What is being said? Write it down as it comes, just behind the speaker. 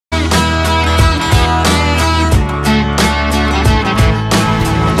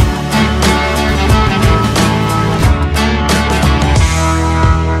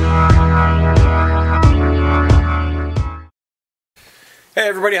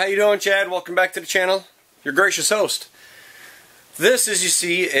everybody, how you doing? Chad, welcome back to the channel. Your gracious host. This, as you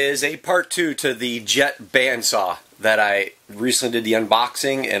see, is a part 2 to the Jet bandsaw that I recently did the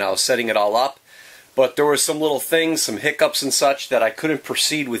unboxing and I was setting it all up. But there were some little things, some hiccups and such that I couldn't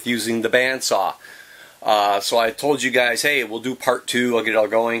proceed with using the bandsaw. So I told you guys, hey, we'll do part 2, I'll get it all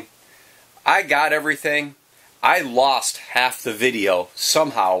going. I got everything. I lost half the video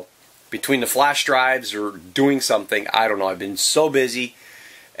somehow between the flash drives or doing something. I don't know. I've been so busy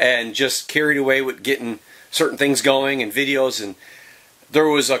and just carried away with getting certain things going and videos. And there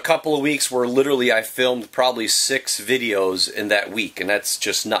was a couple of weeks where literally I filmed probably 6 videos in that week, and that's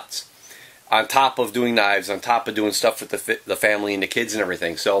just nuts. On top of doing knives, on top of doing stuff with the family and the kids and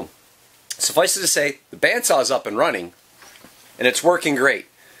everything. So suffice it to say, the bandsaw is up and running, and it's working great,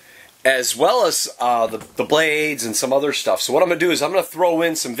 as well as the blades and some other stuff. So what I'm going to do is I'm going to throw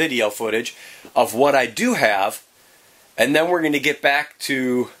in some video footage of what I do have, and then we're going to get back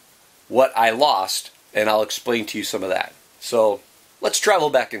to what I lost, and I'll explain to you some of that. So let's travel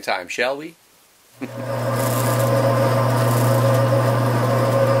back in time, shall we?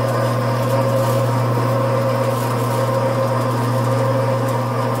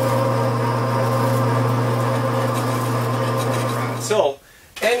 So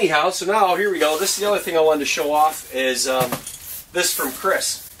anyhow, so now here we go. This is the other thing I wanted to show off is this from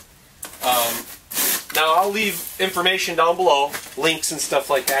Chris. Now I'll leave information down below, links and stuff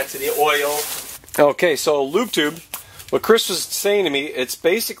like that to the oil. Okay, so lube tube. What Chris was saying to me, it's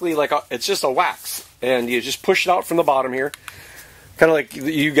basically like it's just a wax, and you just push it out from the bottom here, kind of like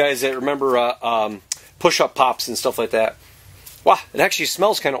you guys that remember push-up pops and stuff like that. Wow, it actually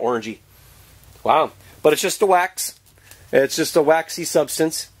smells kind of orangey. Wow, but it's just a wax. It's just a waxy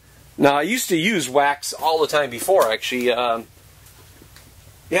substance. Now, I used to use wax all the time before, actually.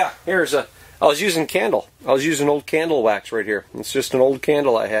 Yeah, here's a... I was using candle. I was using old candle wax right here. It's just an old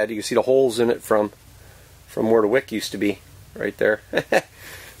candle I had. You can see the holes in it from where the wick used to be, right there.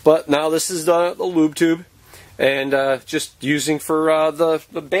 But now this is the lube tube, and just using for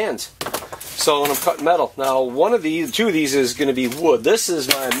the bands. So when I'm cutting metal, now two of these is going to be wood. This is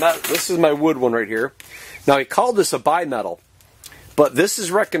my wood one right here. Now, he called this a bimetal, but this is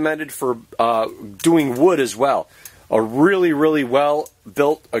recommended for doing wood as well. A really, really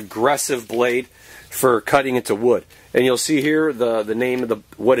well-built, aggressive blade for cutting into wood. And you'll see here the name of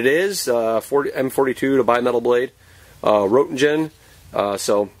what it is, M42, the bimetal blade, Röntgen.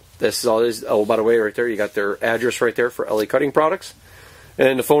 So this is all it is. Oh, by the way, right there, you got their address right there for LA Cutting Products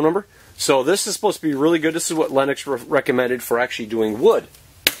and the phone number. So this is supposed to be really good. This is what Lennox recommended for actually doing wood.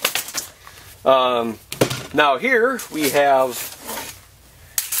 Now here we have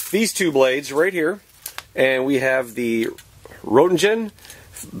these two blades right here, and we have the Röntgen,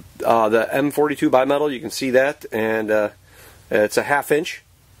 the M42 bimetal. You can see that, and it's a half inch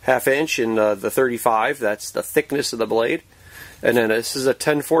in the 35. That's the thickness of the blade. And then this is a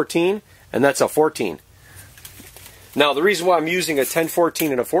 1014, and that's a 14. Now the reason why I'm using a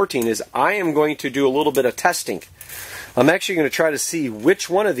 1014 and a 14 is I am going to do a little bit of testing. I'm actually going to try to see which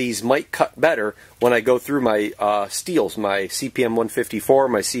one of these might cut better when I go through my steels, my CPM 154,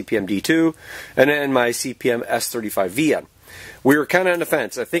 my CPM D2, and then my CPM S35VN. We were kind of on the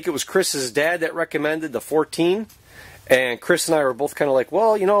fence. I think it was Chris's dad that recommended the 14, and Chris and I were both kind of like,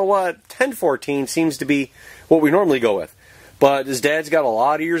 well, you know what, 1014 seems to be what we normally go with. But his dad's got a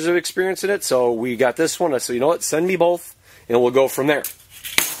lot of years of experience in it, so we got this one. I said, you know what, send me both, and we'll go from there.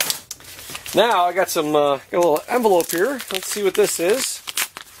 Now, I got got a little envelope here. Let's see what this is.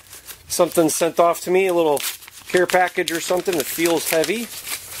 Something sent off to me, a little care package or something that feels heavy.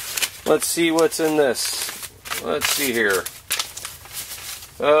 Let's see what's in this. Let's see here.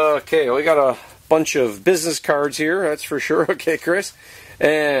 Okay, we got a bunch of business cards here, that's for sure. Okay, Chris.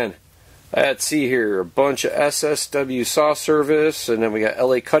 And let's see here, a bunch of SSW saw service, and then we got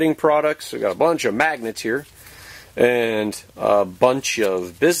LA Cutting Products. We got a bunch of magnets here, and a bunch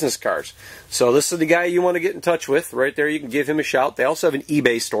of business cards. So this is the guy you want to get in touch with. Right there, you can give him a shout. They also have an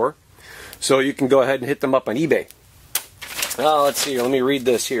eBay store, so you can go ahead and hit them up on eBay. Let's see here. Let me read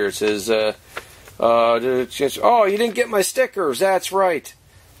this here. It says, oh, you didn't get my stickers. That's right.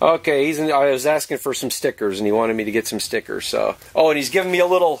 Okay, I was asking for some stickers, and he wanted me to get some stickers. So, oh, and he's giving me a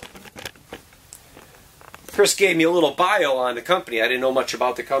little... Chris gave me a little bio on the company. I didn't know much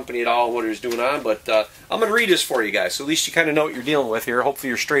about the company at all, what he was doing on, but I'm going to read this for you guys, so at least you kind of know what you're dealing with here. Hopefully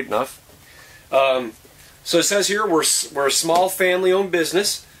you're straight enough. So it says here, we're a small family-owned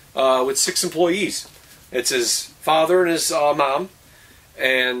business with 6 employees. It's his father and his mom,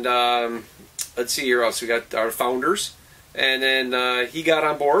 and let's see here else. We got our founders, and then he got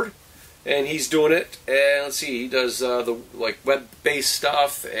on board, and he's doing it. And let's see, he does the like web-based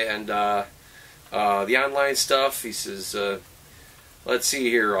stuff and the online stuff. He says, let's see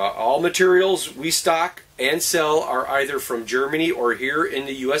here, all materials we stock and sell are either from Germany or here in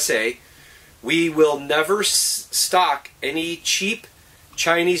the USA. We will never stock any cheap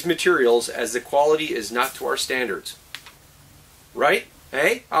Chinese materials as the quality is not to our standards. Right?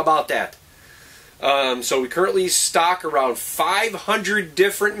 Hey, how about that? So we currently stock around 500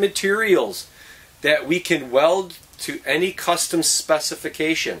 different materials that we can weld to any custom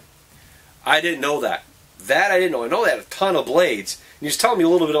specification. I didn't know that. That I didn't know. I know they had a ton of blades. And he was telling me a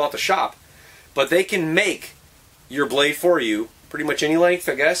little bit about the shop. But they can make your blade for you, pretty much any length,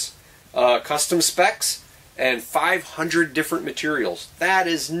 I guess. Custom specs, and 500 different materials. That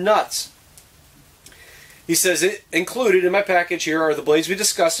is nuts. He says, included in my package here are the blades we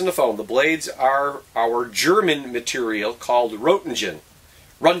discussed on the phone. The blades are our German material called Röntgen.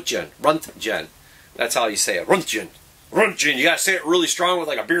 Röntgen. That's how you say it. Röntgen. Röntgen. You gotta say it really strong with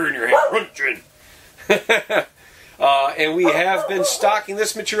like a beer in your hand. Röntgen. And we have been stocking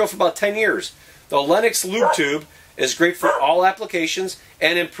this material for about 10 years. The Lennox lube tube is great for all applications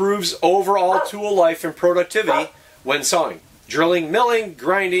and improves overall tool life and productivity when sawing. Drilling, milling,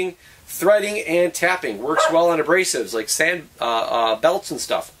 grinding, threading, and tapping. Works well on abrasives like sand belts and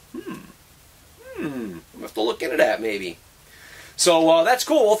stuff. I'll have to look into that maybe. So that's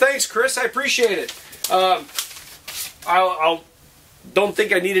cool. Well, thanks, Chris. I appreciate it. I don't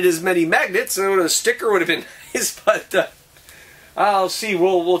think I needed as many magnets. A sticker would have been nice, but I'll see.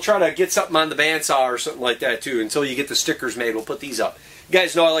 We'll try to get something on the bandsaw or something like that too. Until you get the stickers made, we'll put these up. You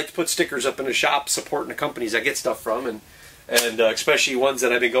guys know I like to put stickers up in the shop, supporting the companies I get stuff from, and especially ones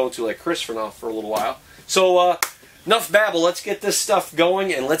that I've been going to, like Chris, for a little while. So enough babble. Let's get this stuff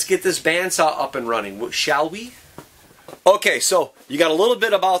going, and let's get this bandsaw up and running, shall we? Okay, so you got a little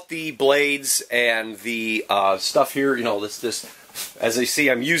bit about the blades and the stuff here. You know, this as you see,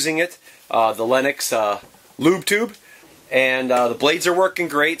 I'm using it, the Lennox lube tube. And the blades are working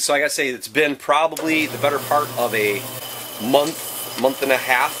great, so I gotta say it's been probably the better part of a month and a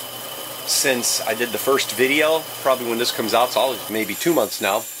half since I did the first video. Probably when this comes out, so maybe 2 months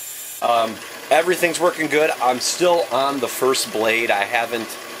now. Everything's working good. I'm still on the first blade. I haven't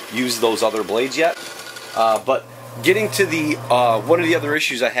used those other blades yet. But getting to the one of the other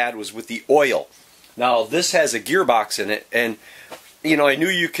issues I had was with the oil. Now this has a gearbox in it, and you know, I knew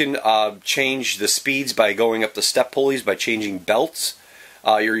you can change the speeds by going up the step pulleys by changing belts.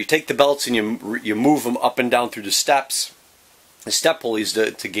 You take the belts and you move them up and down through the step pulleys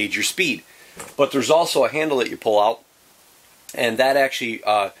to gauge your speed. But there's also a handle that you pull out, and that actually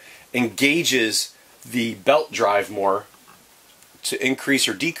engages the belt drive more to increase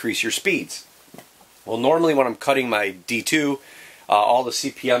or decrease your speeds. Well, normally when I'm cutting my D2, all the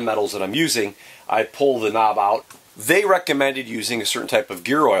CPM metals that I'm using, I pull the knob out. They recommended using a certain type of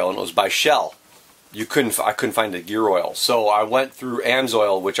gear oil, and it was by Shell. I couldn't find the gear oil, so I went through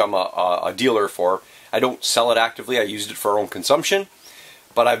AMSOIL, which I'm a dealer for. I don't sell it actively. I used it for our own consumption,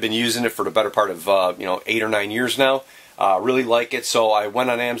 but I've been using it for the better part of 8 or 9 years now. Really like it, so I went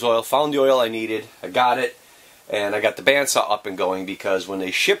on AMSOIL, found the oil I needed, I got it, and I got the bandsaw up and going, because when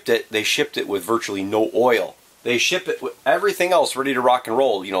they shipped it with virtually no oil. They ship it with everything else ready to rock and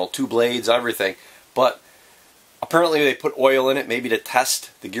roll, 2 blades, everything, but apparently they put oil in it, maybe to test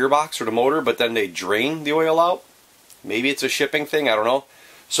the gearbox or the motor, but then they drain the oil out. Maybe it's a shipping thing, I don't know.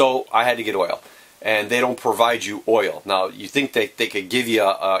 So I had to get oil, and they don't provide you oil. Now you think they could give you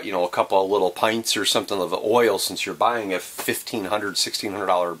a couple of little pints or something of the oil, since you're buying a $1,500,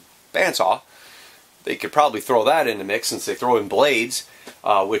 $1,600 bandsaw. They could probably throw that in the mix, since they throw in blades,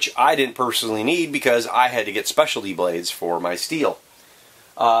 which I didn't personally need because I had to get specialty blades for my steel.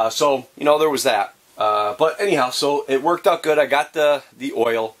 So there was that. But anyhow, so it worked out good. I got the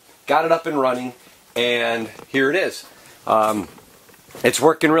oil, got it up and running, and here it is. It's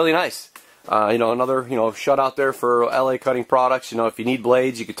working really nice. Another shout out there for LA Cutting Products. If you need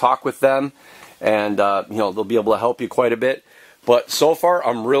blades, you can talk with them, and they'll be able to help you quite a bit. But so far,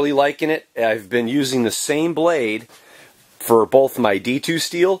 I'm really liking it. I've been using the same blade for both my D2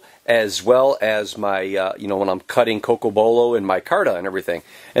 steel as well as my, when I'm cutting Cocobolo and micarta and everything.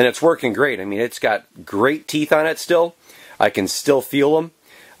 And it's working great. I mean, it's got great teeth on it still. I can still feel them,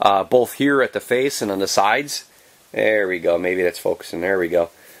 both here at the face and on the sides. There we go. Maybe that's focusing. There we go.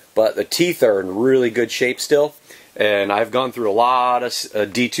 But the teeth are in really good shape still. And I've gone through a lot of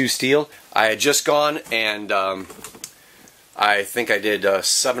D2 steel. I had just gone and I think I did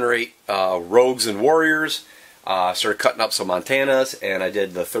 7 or 8 Rogues and Warriors. Started cutting up some Montanas, and I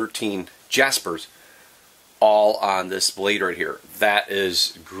did the 13 Jaspers. all on this blade right here. That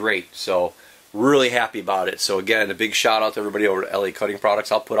is great. So really happy about it. So again, a big shout out to everybody over at LA Cutting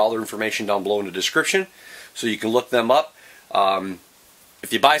Products. I'll put all their information down below in the description so you can look them up.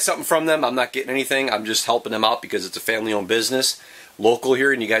 If you buy something from them, I'm not getting anything. I'm just helping them out because it's a family-owned business, local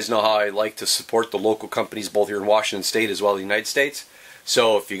here, and you guys know how I like to support the local companies both here in Washington State as well as the United States.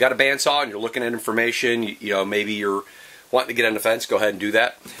 So if you got a bandsaw and you're looking at information, you know, maybe you're wanting to get on the fence, go ahead and do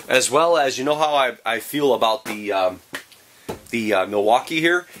that. As well as, you know how I feel about the Milwaukee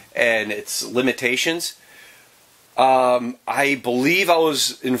here and its limitations. I believe I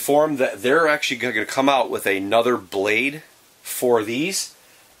was informed that they're actually going to come out with another blade for these,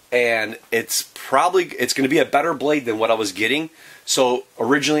 and it's going to be a better blade than what I was getting. So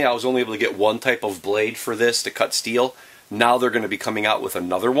originally I was only able to get one type of blade for this to cut steel. Now they're going to be coming out with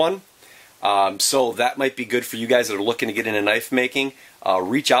another one. So that might be good for you guys that are looking to get into knife making.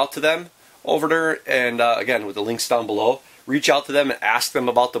 Reach out to them over there, and again, with the links down below, reach out to them and ask them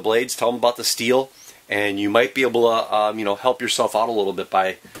about the blades, tell them about the steel, and you might be able to you know, help yourself out a little bit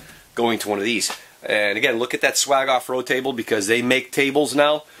by going to one of these. And again, look at that Swag Off Row table, because they make tables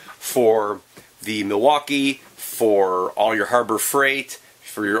now for the Milwaukee, for all your Harbor Freight,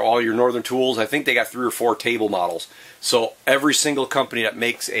 for all your Northern Tools. I think they got 3 or 4 table models. So every single company that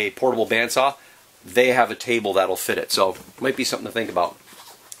makes a portable bandsaw, they have a table that'll fit it. So it might be something to think about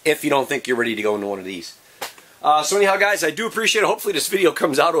if you don't think you're ready to go into one of these. So anyhow, guys, I do appreciate it. Hopefully this video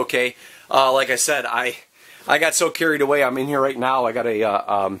comes out okay. Like I said, I got so carried away. I'm in here right now. I got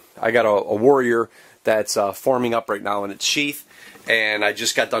a Warrior that's forming up right now in its sheath, and I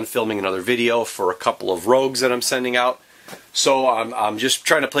just got done filming another video for a couple of Rogues that I'm sending out. So I'm just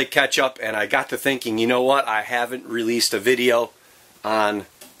trying to play catch up, and I got to thinking, you know what? I haven't released a video on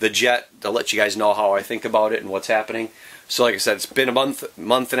the Jet to let you guys know how I think about it and what's happening. So like I said, it's been a month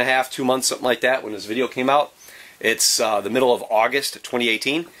and a half, 2 months, something like that when this video came out. It's the middle of August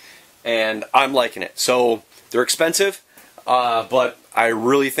 2018, and I'm liking it. So they're expensive, but I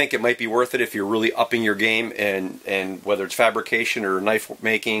really think it might be worth it if you're really upping your game, and whether it's fabrication or knife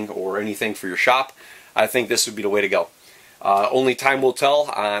making or anything for your shop, I think this would be the way to go. Only time will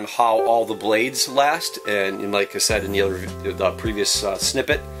tell on how all the blades last, and like I said in the previous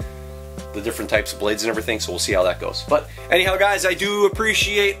snippet, the different types of blades and everything, so we'll see how that goes. But anyhow, guys, I do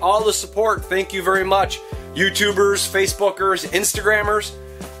appreciate all the support. Thank you very much. YouTubers, Facebookers, Instagrammers,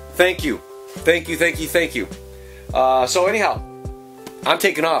 thank you. Thank you, thank you, thank you. So anyhow, I'm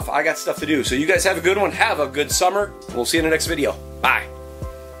taking off. I got stuff to do. So you guys have a good one. Have a good summer. We'll see you in the next video. Bye.